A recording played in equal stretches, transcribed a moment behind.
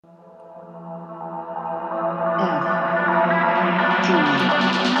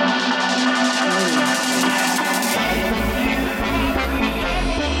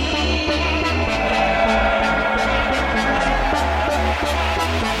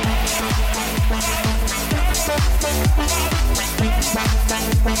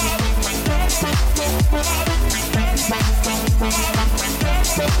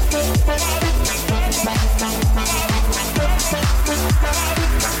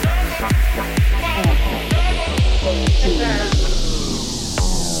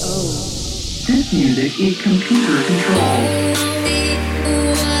is computer controlled.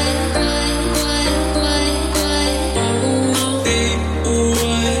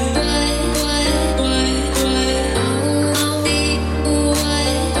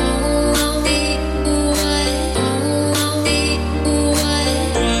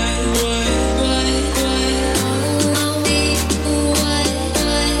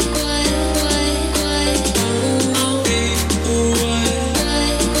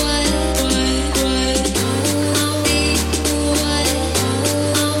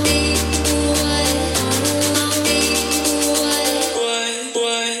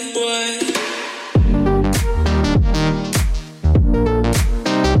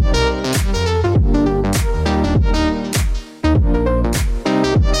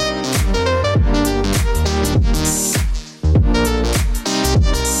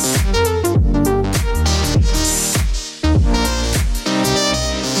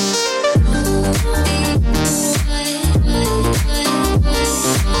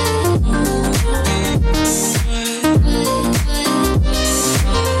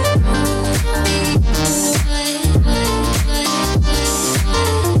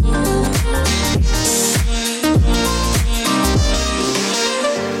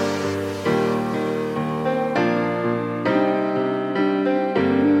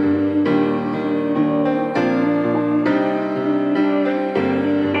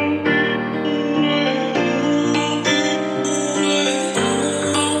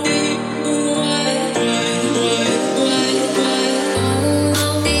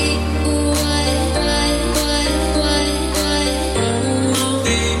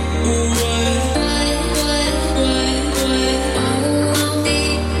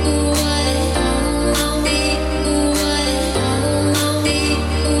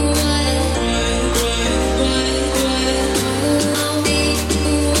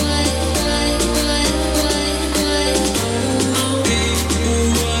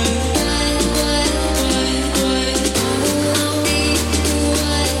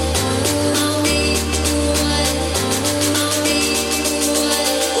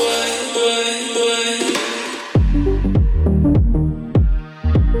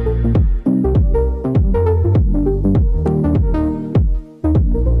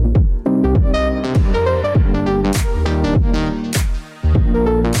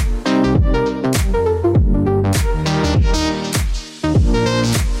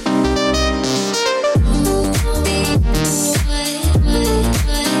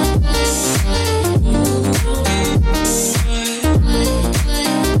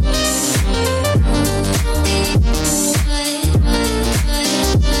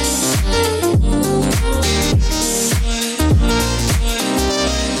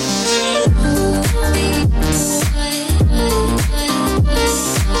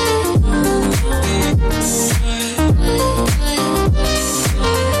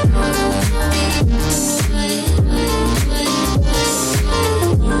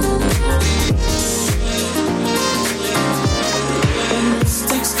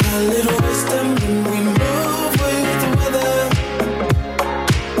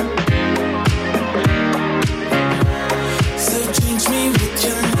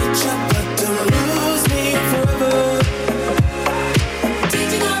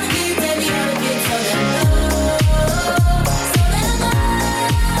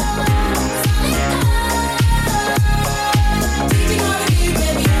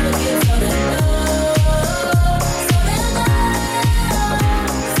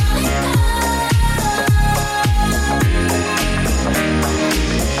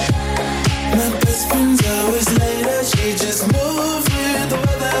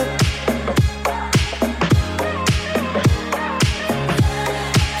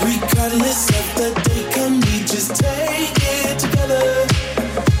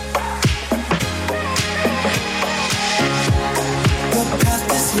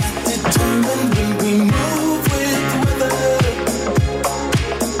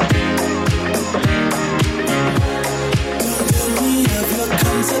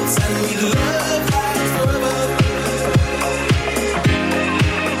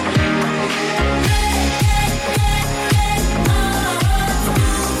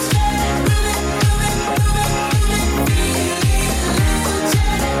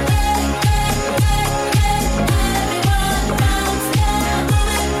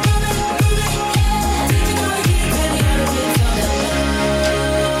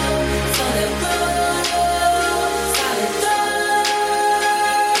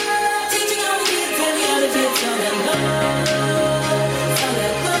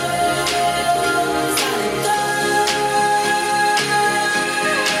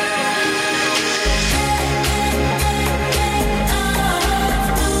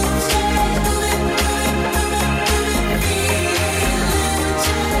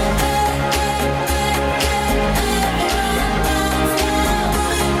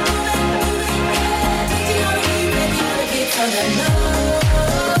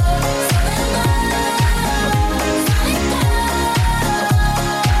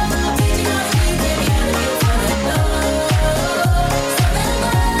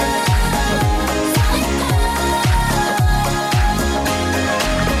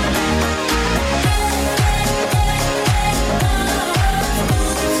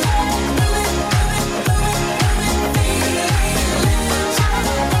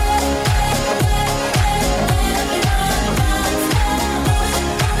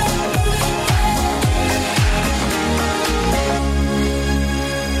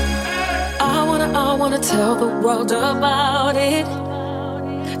 wanna tell the world about it.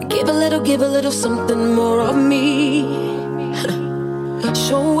 Give a little something more of me.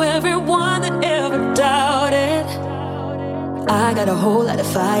 Show everyone that ever doubted I got a whole lot of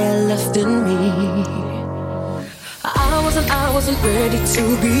fire left in me. I wasn't ready to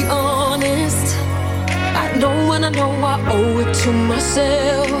be honest. I know when I know I owe it to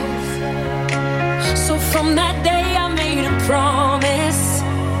myself. So from that day I made a promise.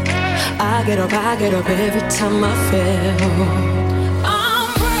 I get up every time I fail.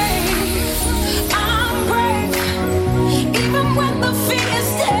 I'm brave, even when the fear is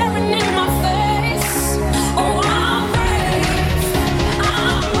staring in my face. Oh, I'm brave,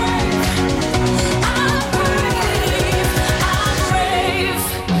 I'm brave, I'm brave, I'm brave.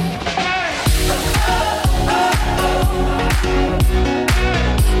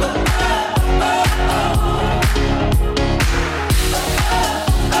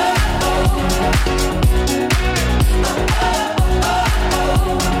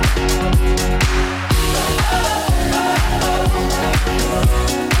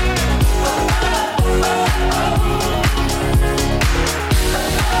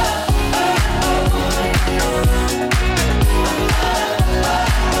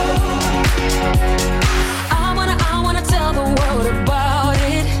 I wanna tell the world about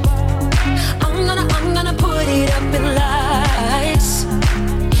it. I'm gonna put it up in lights.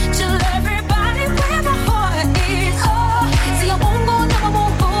 Tell everybody where my heart is. Oh, see, I won't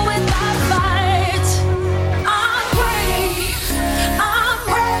go without a fight. I'm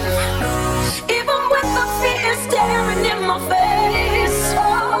brave, even with the fear staring in my face. Oh,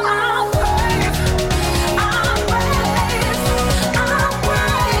 I'm brave, I'm brave, I'm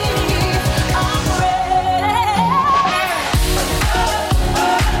brave, I'm brave.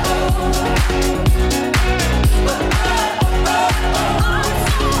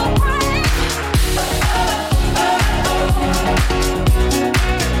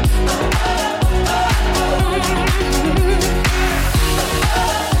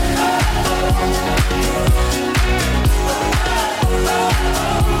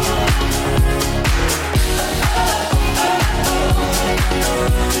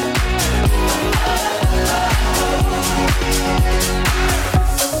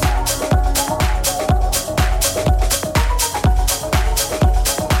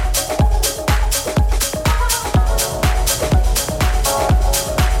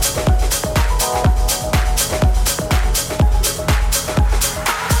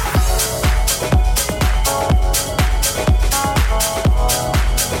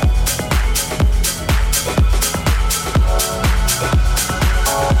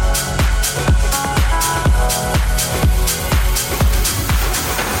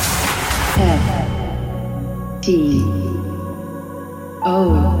 FTO.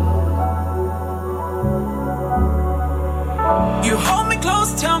 You hold me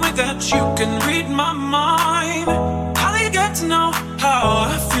close, tell me that you can read my mind. How do you get to know how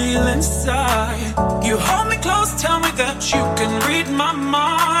I feel inside? You hold me close, tell me that you can read my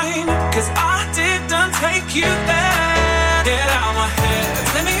mind. 'Cause I didn't take you there. Get out my head.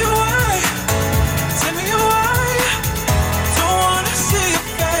 Tell me why. Tell me why. Don't wanna see you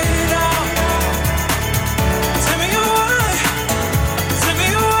fade out. Tell me why. Tell me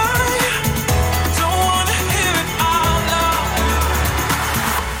why. Don't wanna hear it out loud.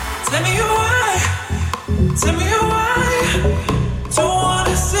 Tell me why. Tell me why. Don't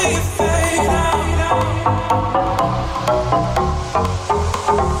wanna see you fade out.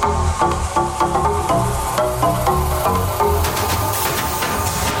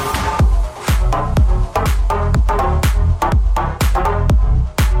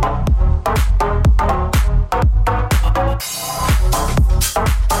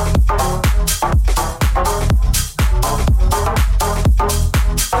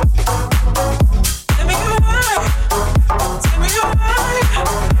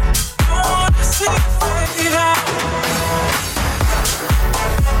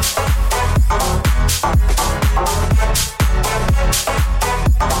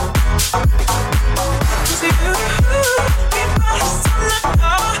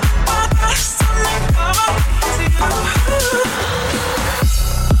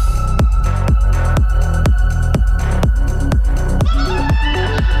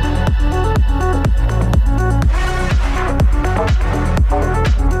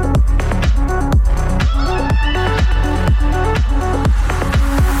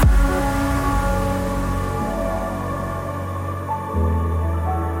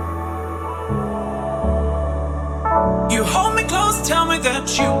 You hold me close, tell me that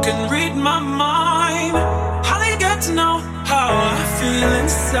you can read my mind. How do you get to know how I feel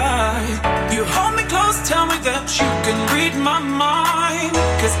inside? You hold me close. that you can read my mind.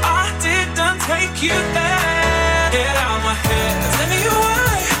 'Cause I didn't take you there. Get out my head. Tell me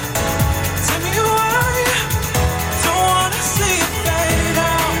why. Tell me why. Don't wanna see it fade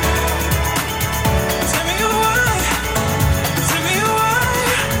out. Tell me why. Tell me why.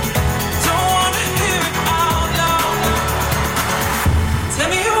 Don't wanna hear it out loud. Tell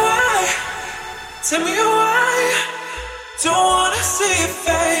me why. Tell me why. Don't wanna see it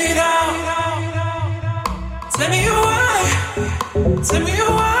fade out. Tell me why. Tell me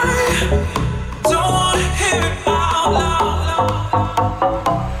why. Don't wanna hear it out loud.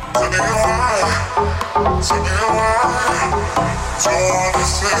 Tell me why. Tell me why. Don't wanna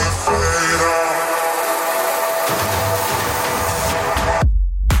see it fade out.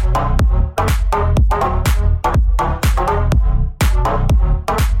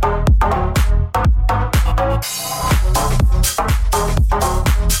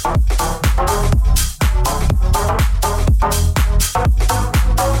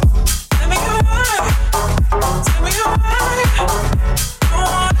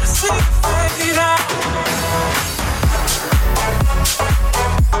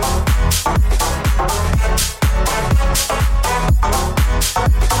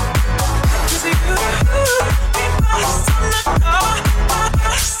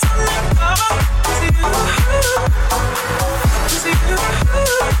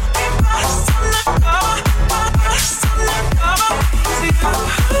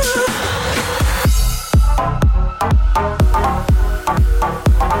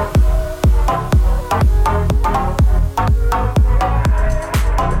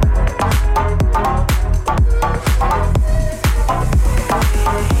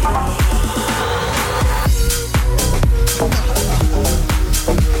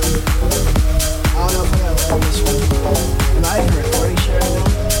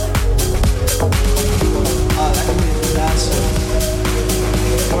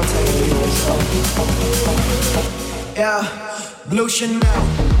 Blue Chanel.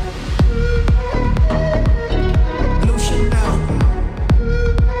 Blue Chanel.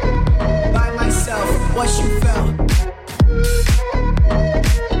 By myself, what you felt.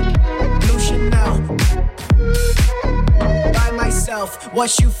 Blue Chanel. By myself,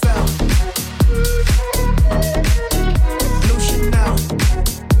 what you felt. Blue Chanel.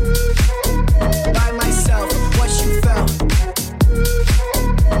 By myself, what you felt.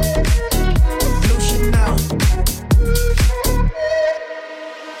 Blue Chanel.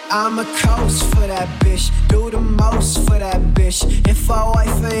 I'm a coast for that bitch, do the most for that bitch. If I wait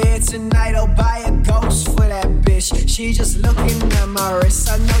for here tonight, I'll buy a ghost for that bitch. She just looking at my wrist,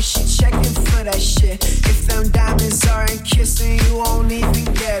 I know she checking for that shit. If them diamonds aren't kissing, you won't even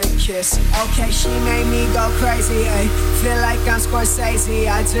get a kiss. Okay, she made me go crazy, ayy. Feel like I'm Scorsese,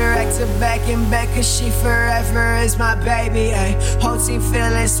 I direct her back and back, 'cause she forever is my baby, ayy. Whole team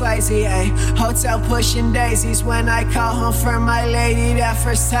feeling Swayze, ayy. Hotel pushing daisies when I call home for my lady. That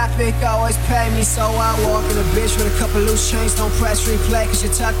first topic always pay me, so I walk in a bitch with a couple loose chains. Don't press replay, 'cause you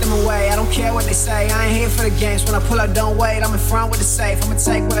tuck them away. I don't care what they say, I ain't here for the games. When I pull up, don't wait, I'm in front with the safe. I'ma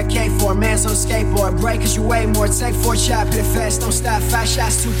take what I came for, man's on a skateboard. Break 'cause you weigh more, take 4 shots, hit it fast, don't stop. 5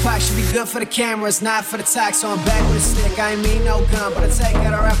 shots, 2 packs, should be good for the cameras, not for the tax. So I'm back with a stick, I ain't mean no gun, but I take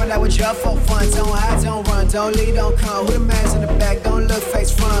out a rapper that with you for fun. Don't hide, don't run, don't lead, don't come. Who the man's in the back, don't look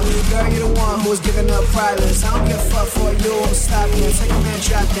face front. Girl, you the one who was giving up prideless. I don't give a fuck for you, I'm stopping. Take a man,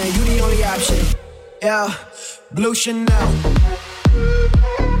 drop down, you the only option. Yeah, Blue Chanel.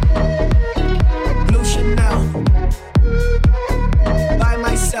 Blue Chanel. By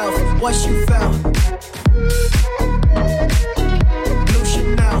myself, what you felt. Blue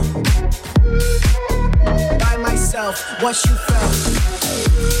Chanel. By myself, what you felt.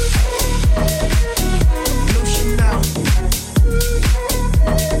 Blue Chanel.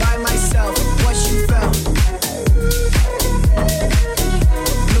 By myself, what you felt.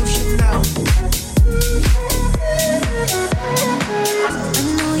 Blue Chanel. I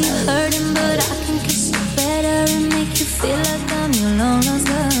know you're hurting, but I can kiss you better and make you feel like I'm your long lost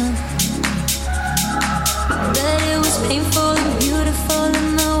love. That it was painful and beautiful in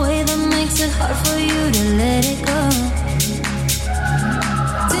the way that makes it hard for you to let it go.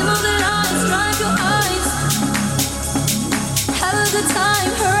 Dim of the lights, drive your eyes. Have a good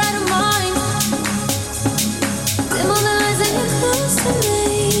time, her out of mind. Dim of the lights and you're close to me.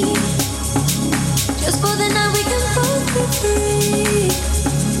 Just for the night we can both be free.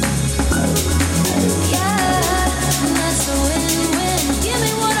 Yeah, and that's a win-win. Give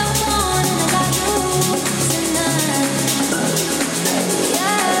me what I want and I got you tonight.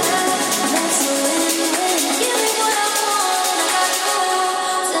 Yeah, that's a win-win. Give me what I want and I got you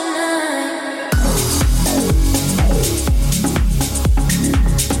tonight.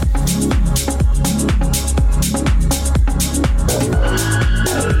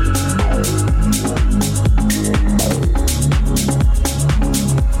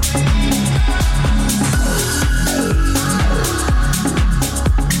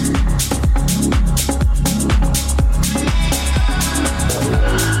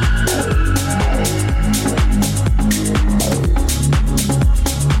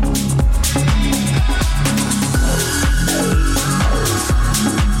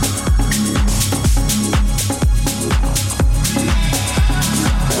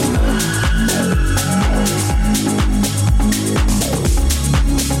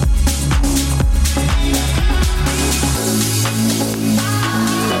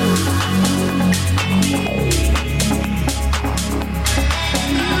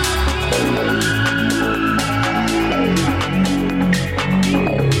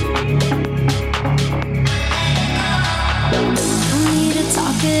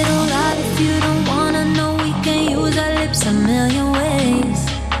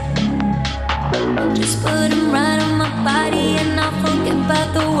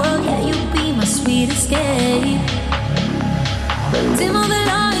 escape. Dim all the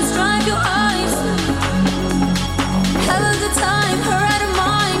lights, drive your eyes. Have a good time, her out of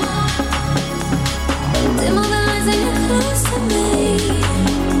mind. Dim all the lights and you're close to me.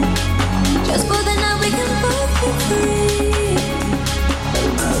 Just for the night we can both be free.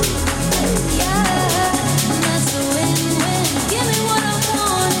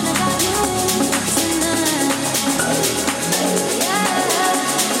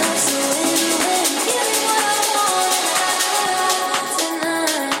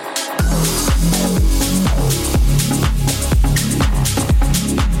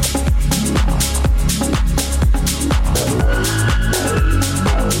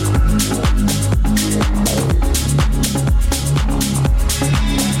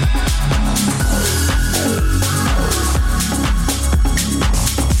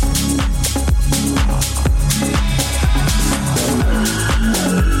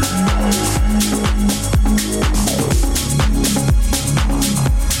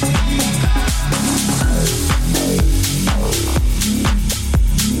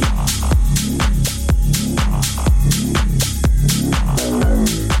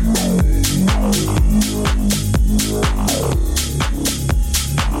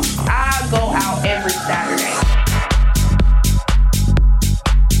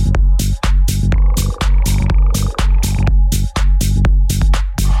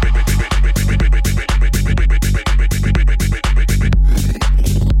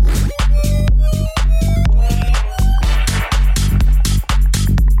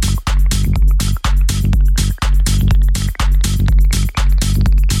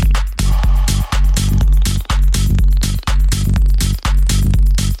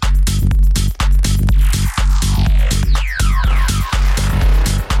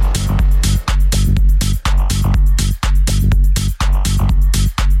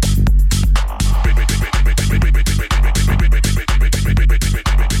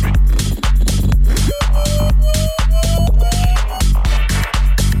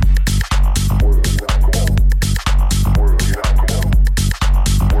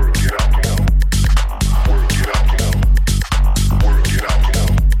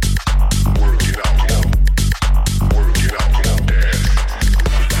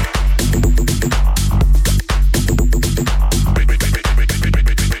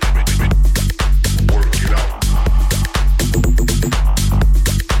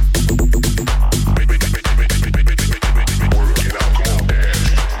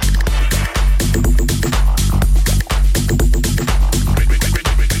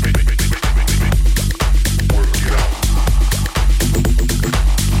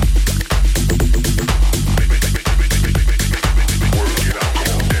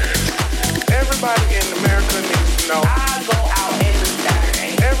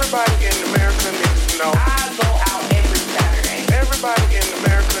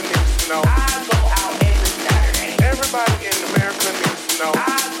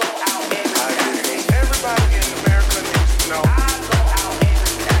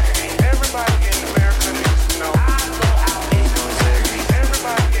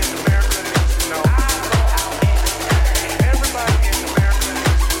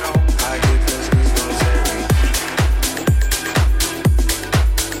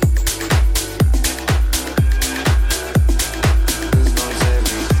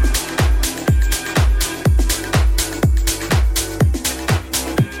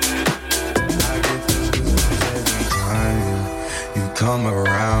 come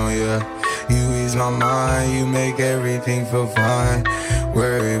around, yeah. You ease my mind, you make everything feel fine.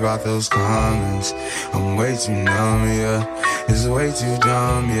 Worry about those comments, I'm way too numb, yeah. It's way too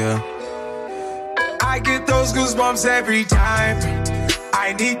dumb, yeah. I get those goosebumps every time.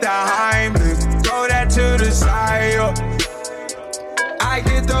 I need the Heimlich, throw that to the side, yeah. I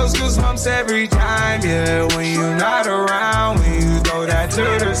get those goosebumps every time, yeah. When you're not around, when you throw that to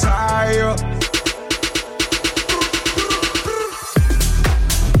the side, yeah.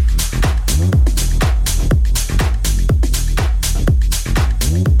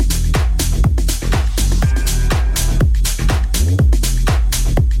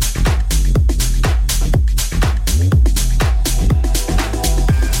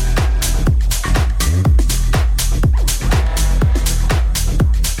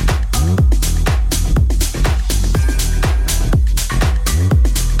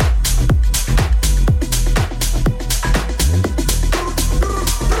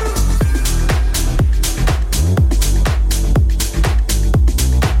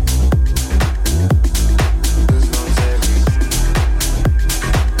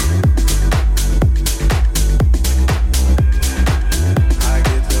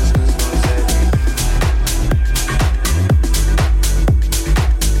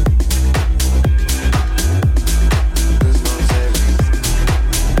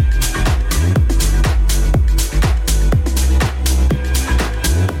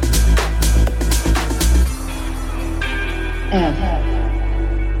 FTO.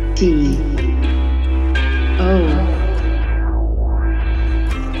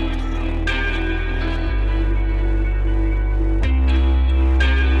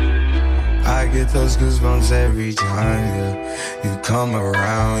 I get those goosebumps every time, yeah. You come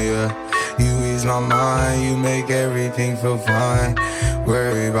around, yeah. You ease my mind, you make everything feel fine.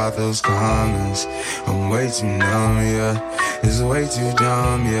 Worry about those comments, I'm way too numb, yeah. It's way too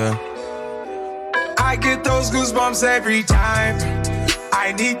dumb, yeah. I get those goosebumps every time.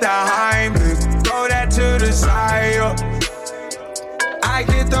 I need the Heimlich, throw that to the side, yeah. I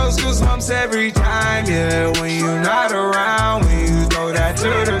get those goosebumps every time, yeah. When you're not around, when you throw that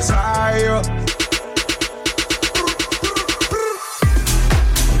to the side, yeah.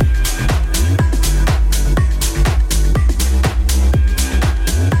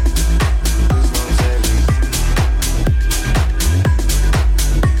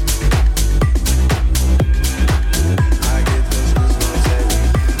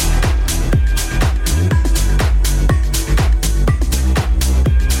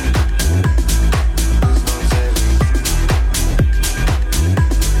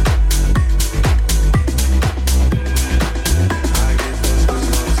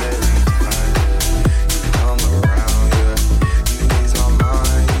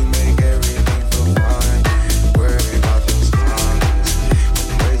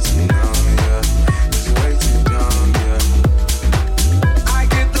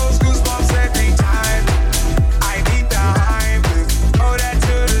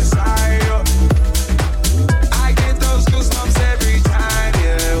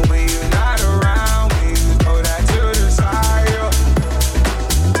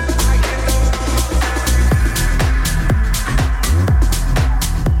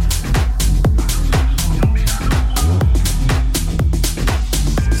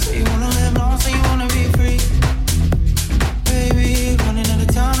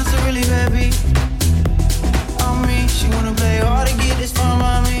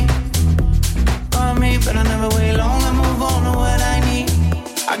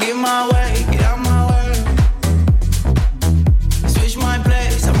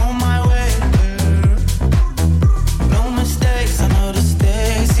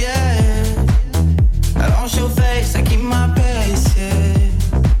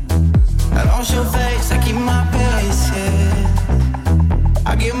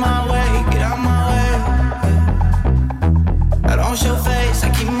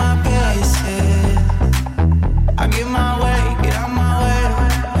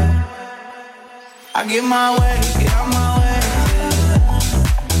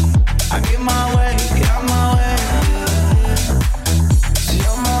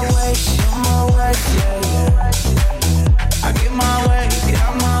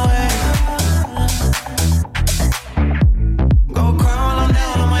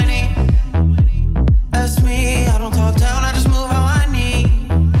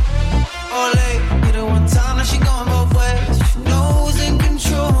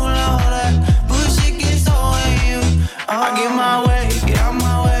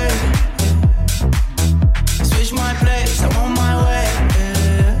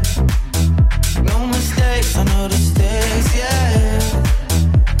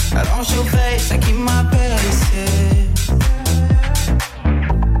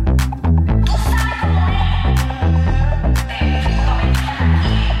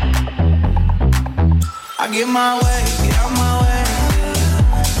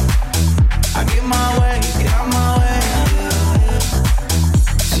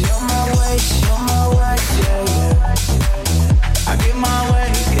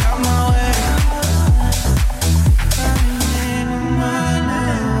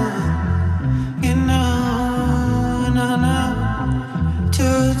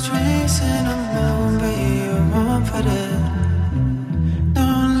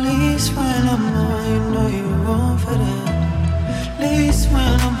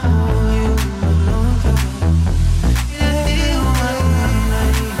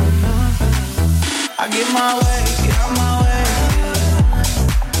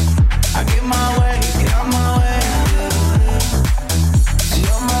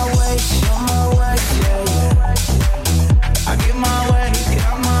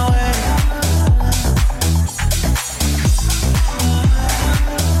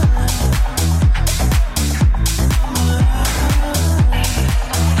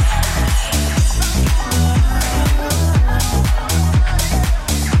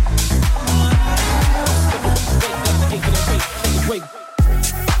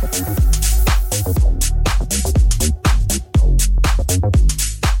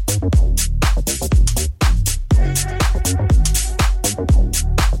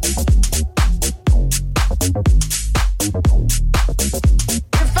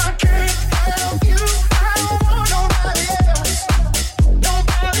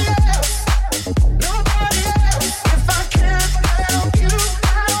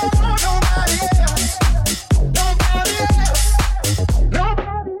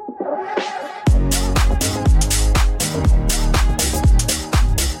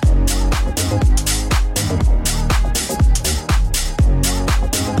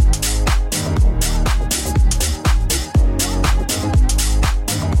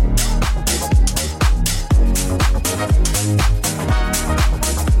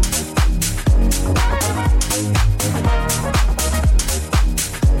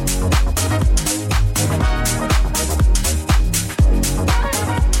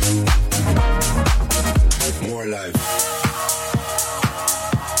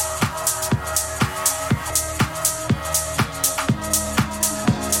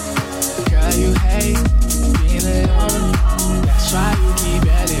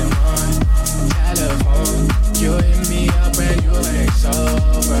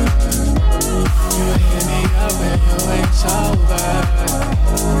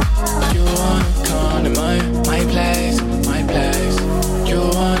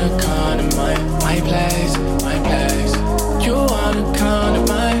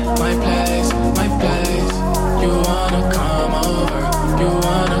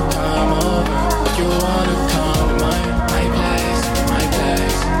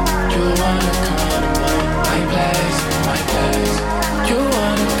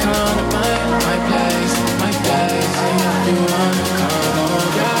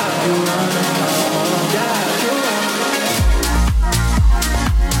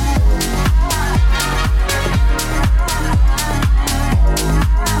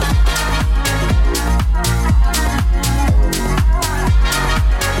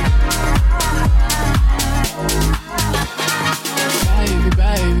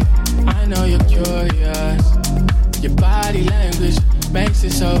 makes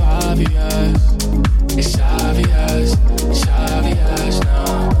it so obvious. It's obvious, it's obvious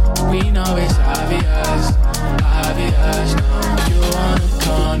now. We know it's obvious, obvious now. You wanna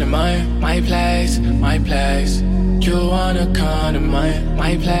come to my place, my place. You wanna come to my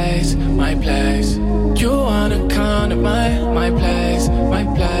place, my place. You wanna come to my place, my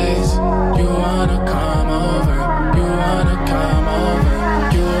place. You wanna come over, you wanna come over.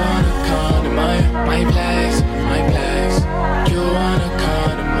 You wanna come to my place, my place. You wanna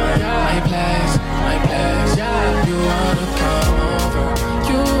come to my place, my place. You wanna come over.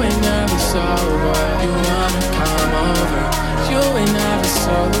 You ain't never sober. You wanna come over. You ain't never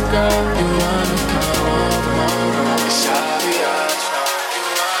sober, girl. You wanna come over. It's obvious now. You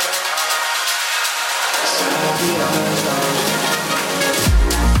wanna come. It's obvious now.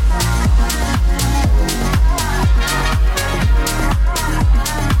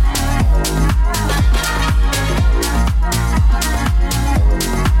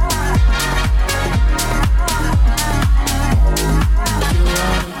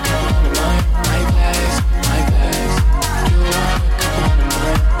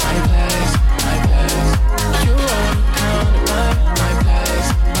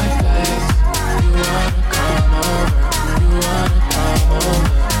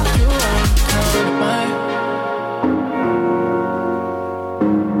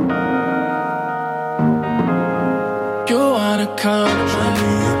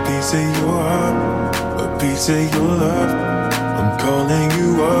 Say your love, I'm calling you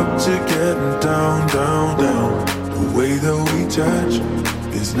up to getting down, down, down. The way that we touch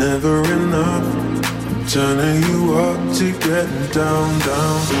is never enough. I'm turning you up to getting down,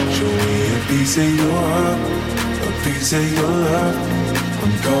 down. Show me a piece of your heart, a piece of your love.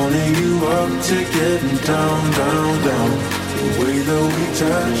 I'm calling you up to getting down, down, down. The way that we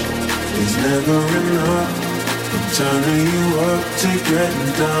touch is never enough. I'm turning you up to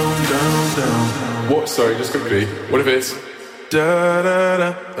getting down, down, down. What? Sorry, just quickly. What if it's da da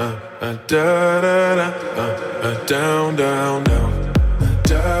da da da da down, down, down.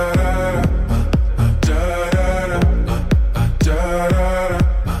 Da da da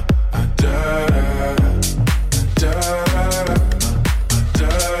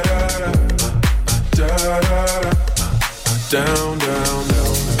down, down,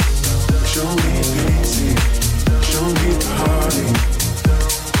 down. Show me easy, show me party.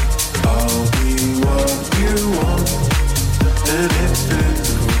 I'll be what you want, and it's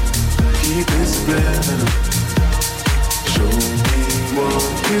physical. Keep it splendid. Show me what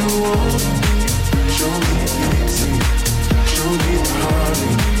you want. Show me easy, show me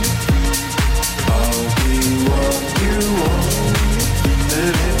party. I'll be what you want,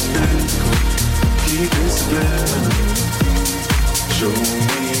 and it's physical. Keep it splendid. Show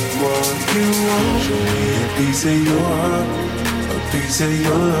me what you want. Show me a piece of your heart, a piece of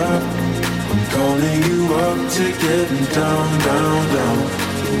your love. I'm calling you up to getting down, down, down.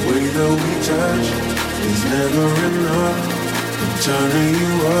 The way that we touch is never enough. I'm turning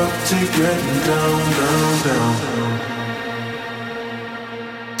you up to getting down, down, down.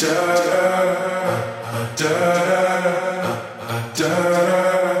 Da da da da da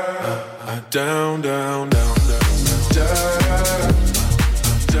down, down, down, down.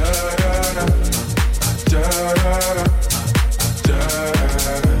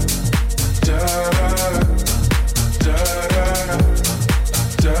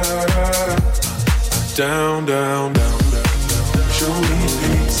 Down, down, down, down. Show me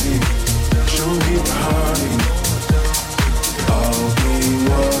easy, show me party. I'll be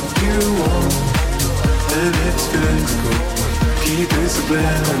what you want, and it's physical. Keep it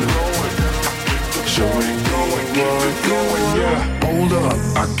splendid. Show me what you want. Yeah, hold up,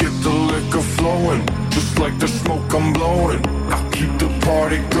 I get the liquor flowing, just like the smoke I'm blowing. I keep the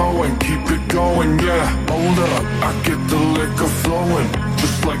party going, keep it going. Yeah, hold up, I get the liquor flowing,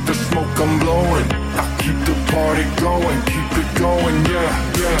 just like the smoke I'm blowing. I keep the party going, keep it going, yeah,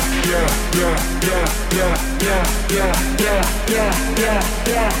 yeah, yeah, yeah, yeah, yeah, yeah, yeah, yeah, yeah, yeah,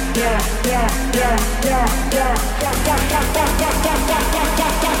 yeah, yeah, yeah, yeah.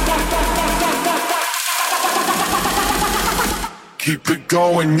 Keep it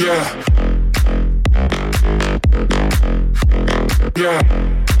going, yeah. Yeah.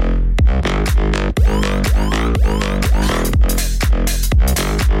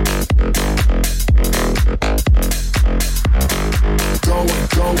 Going,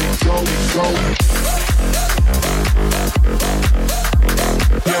 going, going, going.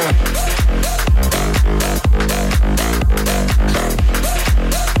 Yeah.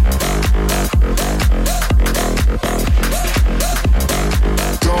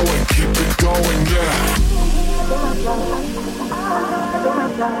 Going, keep it going, yeah.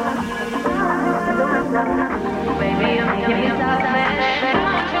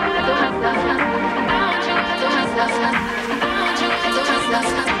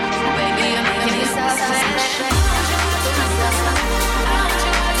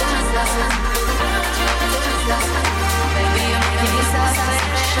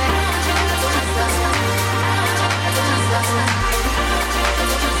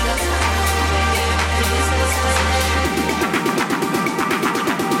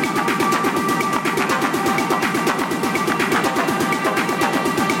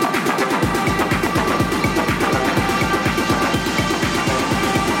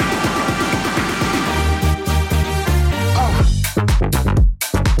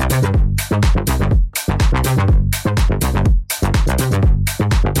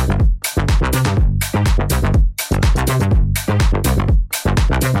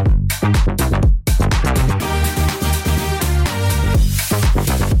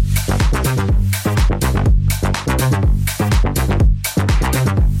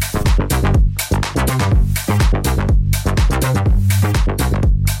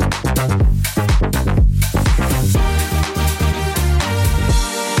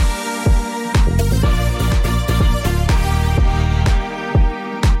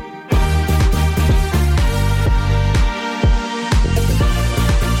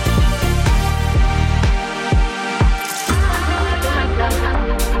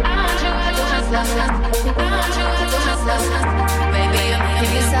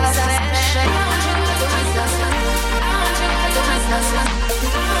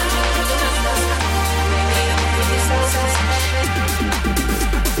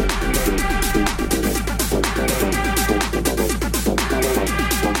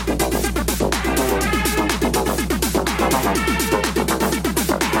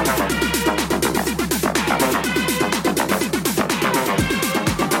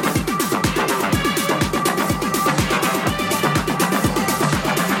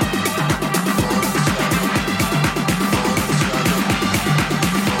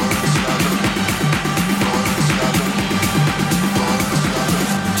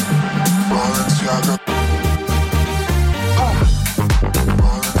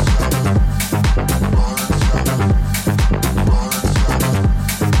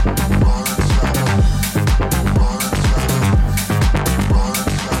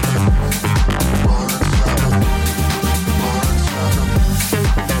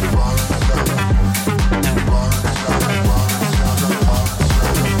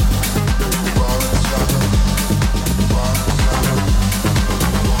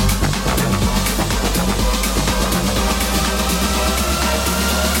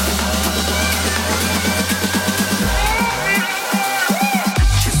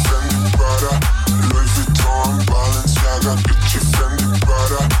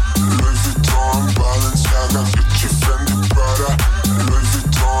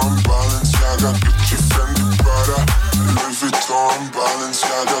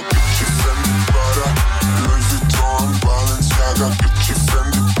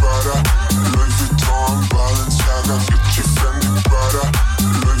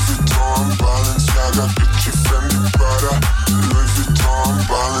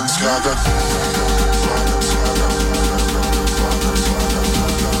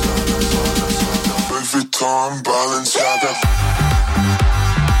 Vuitton, Balenciaga.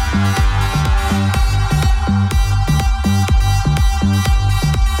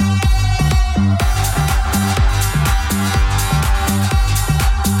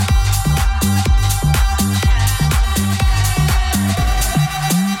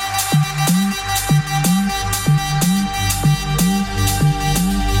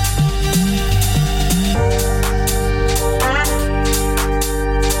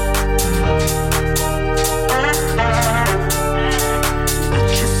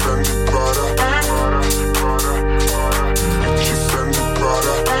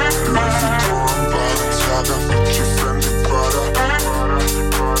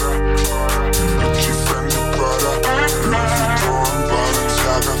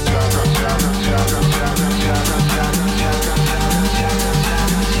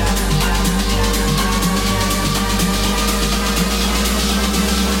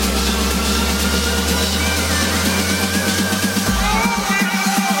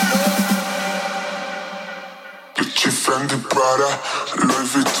 Fendi, Prada, Louis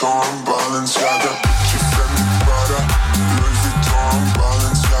Vuitton, Balenciaga. Gucci, Fendi, Prada, Louis Vuitton,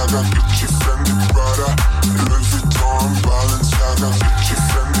 Balenciaga. Gucci, Fendi, Prada, Louis Vuitton, Balenciaga. Gucci,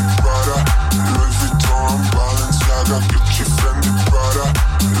 Fendi, Prada, Louis Vuitton, Balenciaga. Gucci, Fendi, Prada,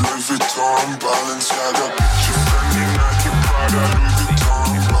 Louis Vuitton, Balenciaga. Gucci, Fendi, Nike, Prada, Louis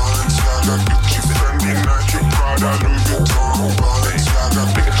Vuitton.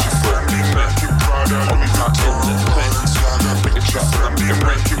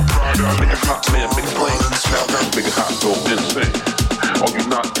 go insane. Oh, you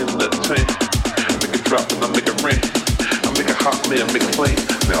not entertain. Make it drop and I make it rain. I make it hot, man, make it plain.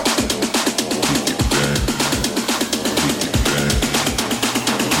 Now,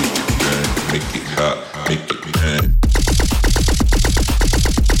 make it hot, make it rain.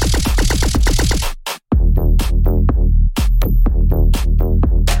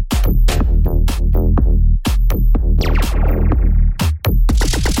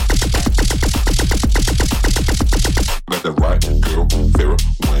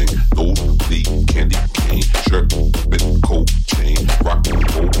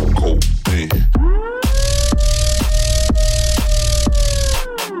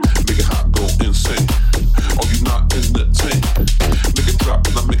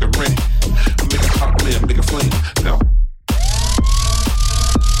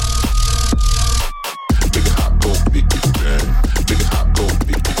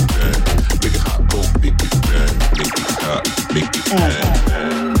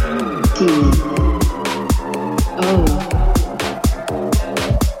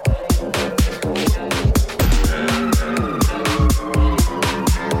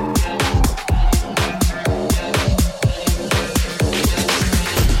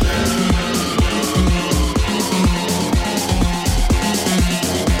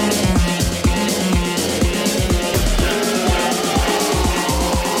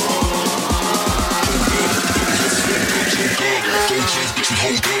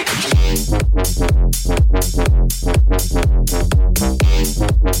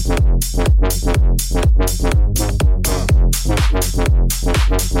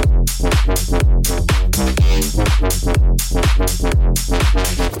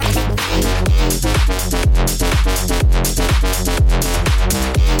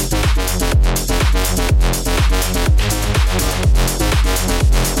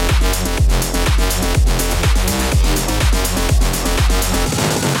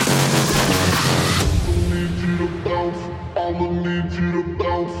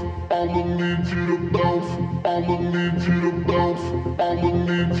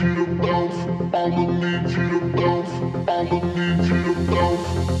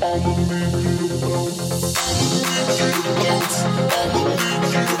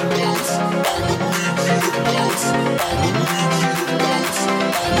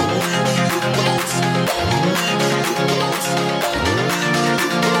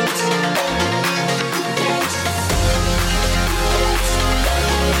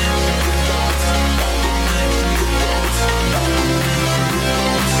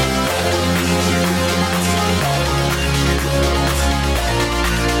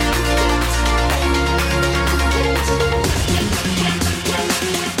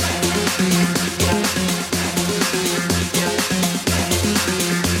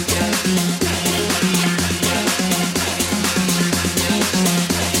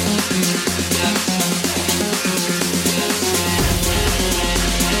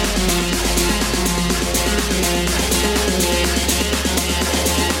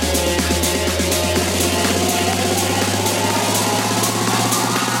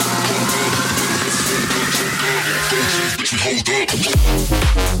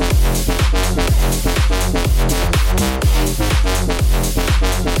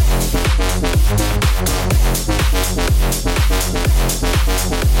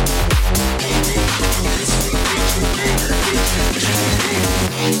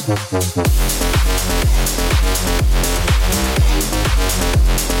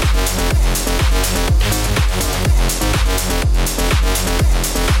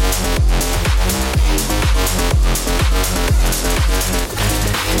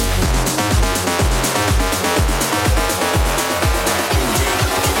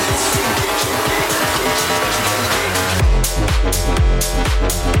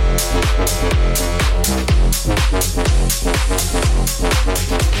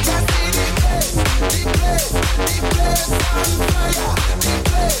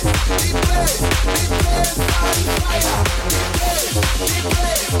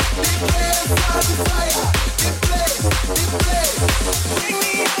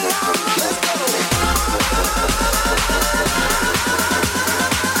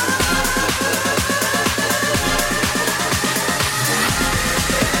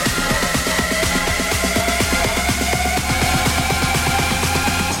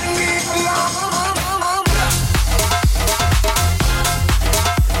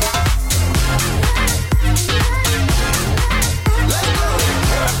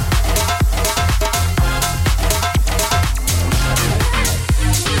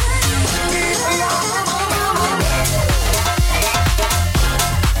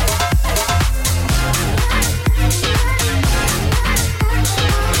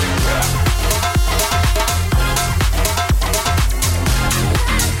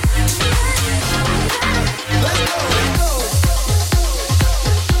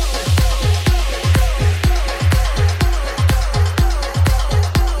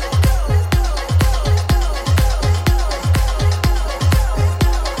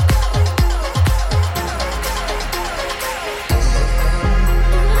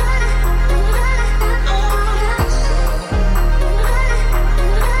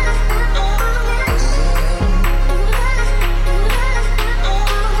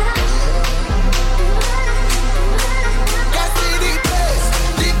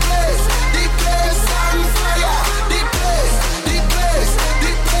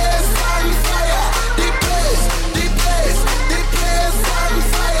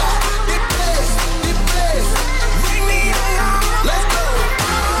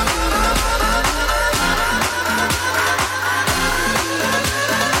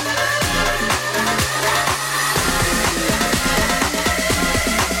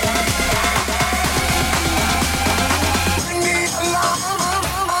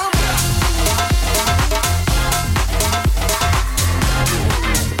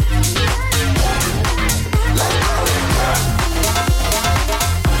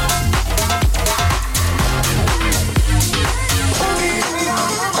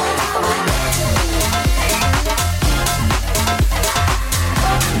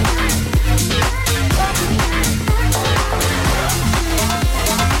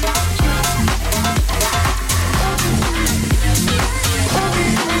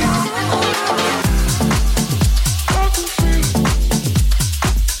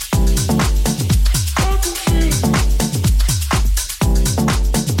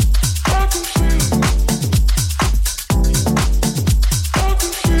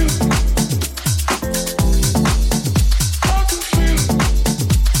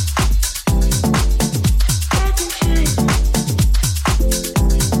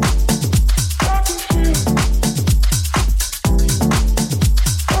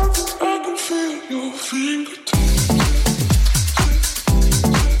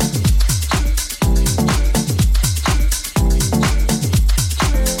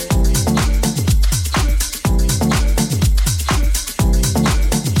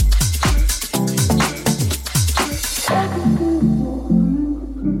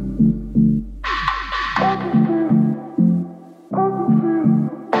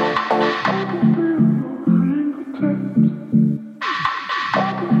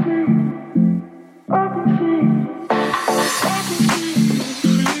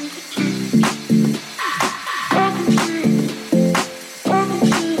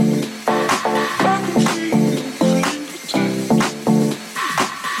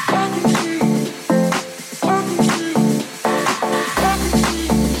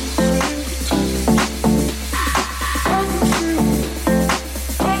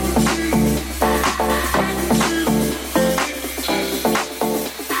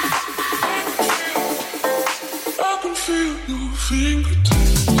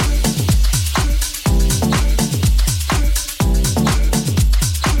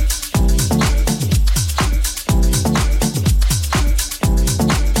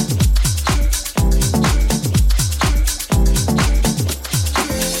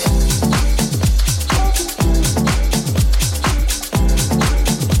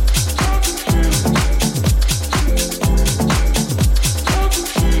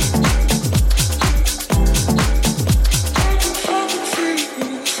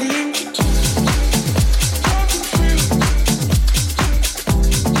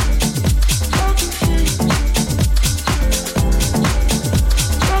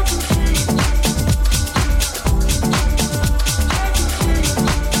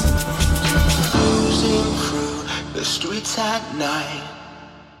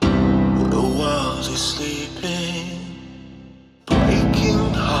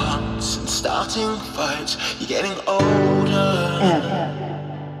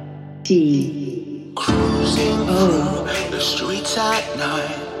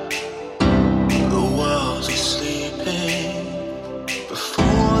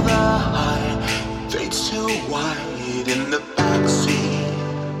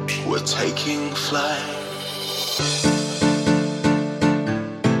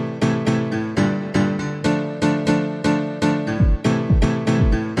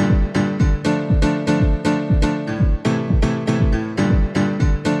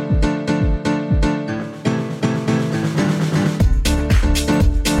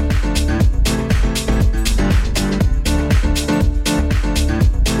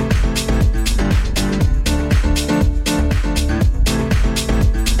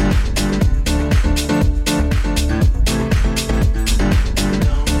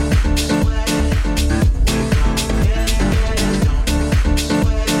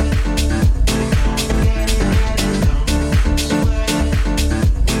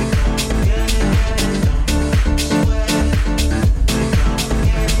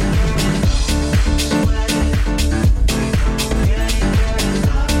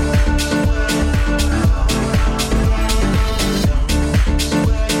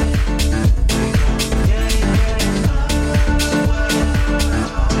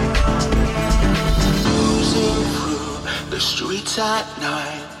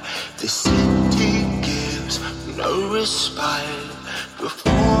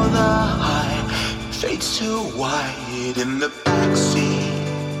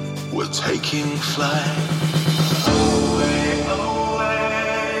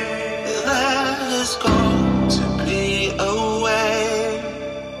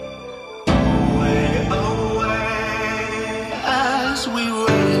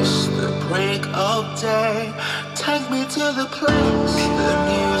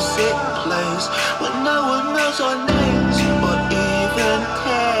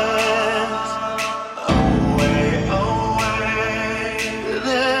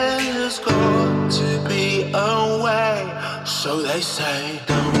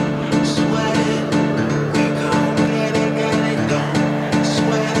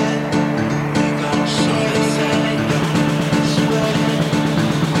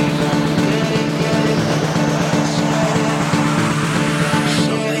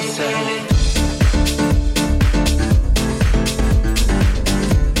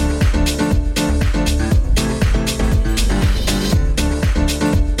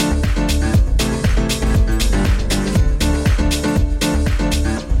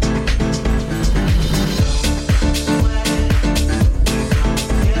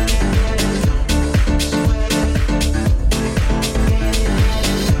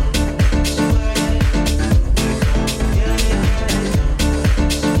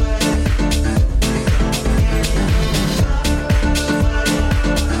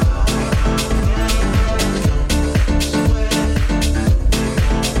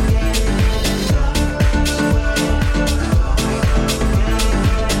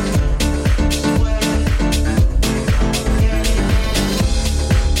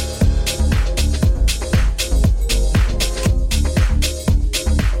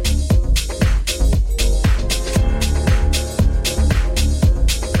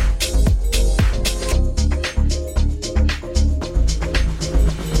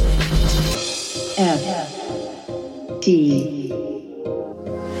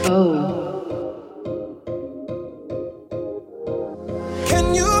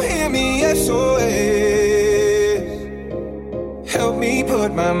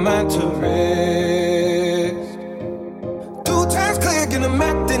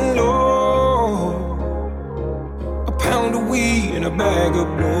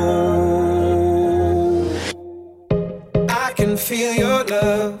 feel your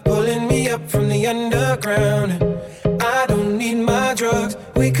love pulling me up from the underground. And I don't need my drugs.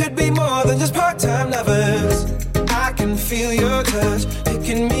 We could be more than just part-time lovers. I can feel your touch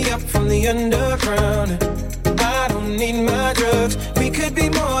picking me up from the underground. And I don't need my drugs. We could be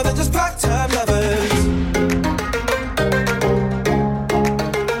more than just part-time lovers.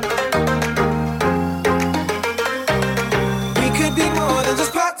 We could be more than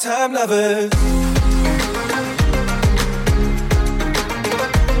just part-time lovers.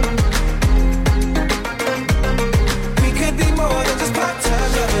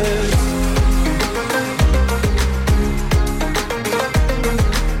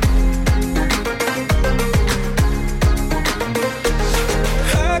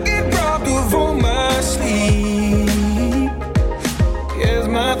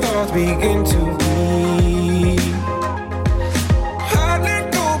 Begin to be. I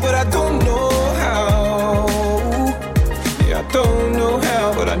let go, but I don't know how. Yeah, I don't know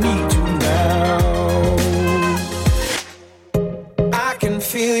how, but I need to now. I can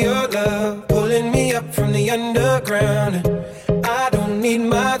feel your love pulling me up from the underground. I don't need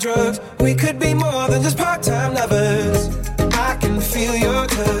my drugs. We could be more than just part-time lovers. I can feel your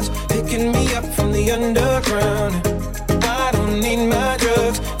touch picking me up from the underground. I don't need my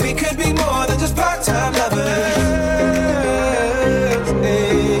drugs. We could be more than just part-time lovers.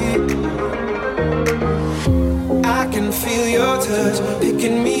 Hey. I can feel your touch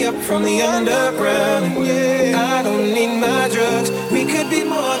picking me up from the underground. Yeah. I don't need my drugs. We could be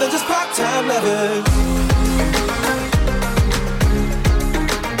more than just part-time lovers.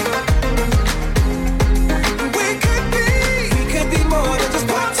 We could be more than just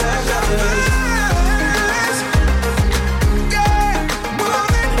part-time lovers.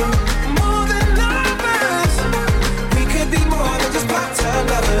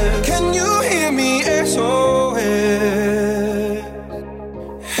 Can you hear me? SOS.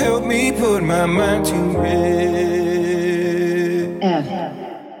 Help me put my mind to rest.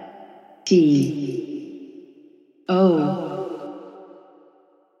 FTO